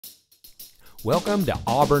Welcome to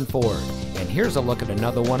Auburn Ford, and here's a look at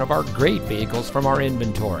another one of our great vehicles from our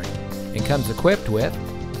inventory. It comes equipped with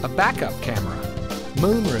a backup camera,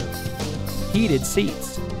 moonroof, heated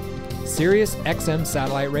seats, Sirius XM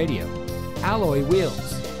satellite radio, alloy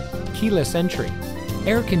wheels, keyless entry,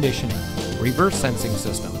 air conditioning, reverse sensing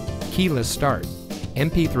system, keyless start,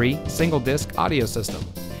 MP3 single disc audio system,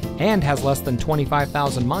 and has less than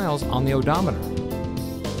 25,000 miles on the odometer.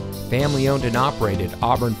 Family owned and operated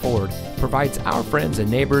Auburn Ford provides our friends and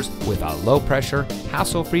neighbors with a low-pressure,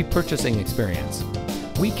 hassle-free purchasing experience.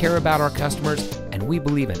 We care about our customers, and we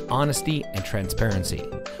believe in honesty and transparency.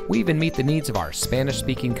 We even meet the needs of our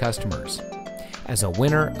Spanish-speaking customers. As a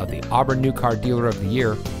winner of the Auburn New Car Dealer of the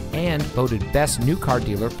Year and voted Best New Car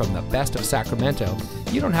Dealer from the Best of Sacramento,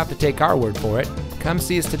 you don't have to take our word for it. Come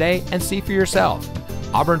see us today and see for yourself.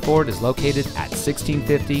 Auburn Ford is located at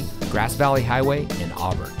 1650 Grass Valley Highway in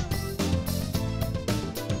Auburn.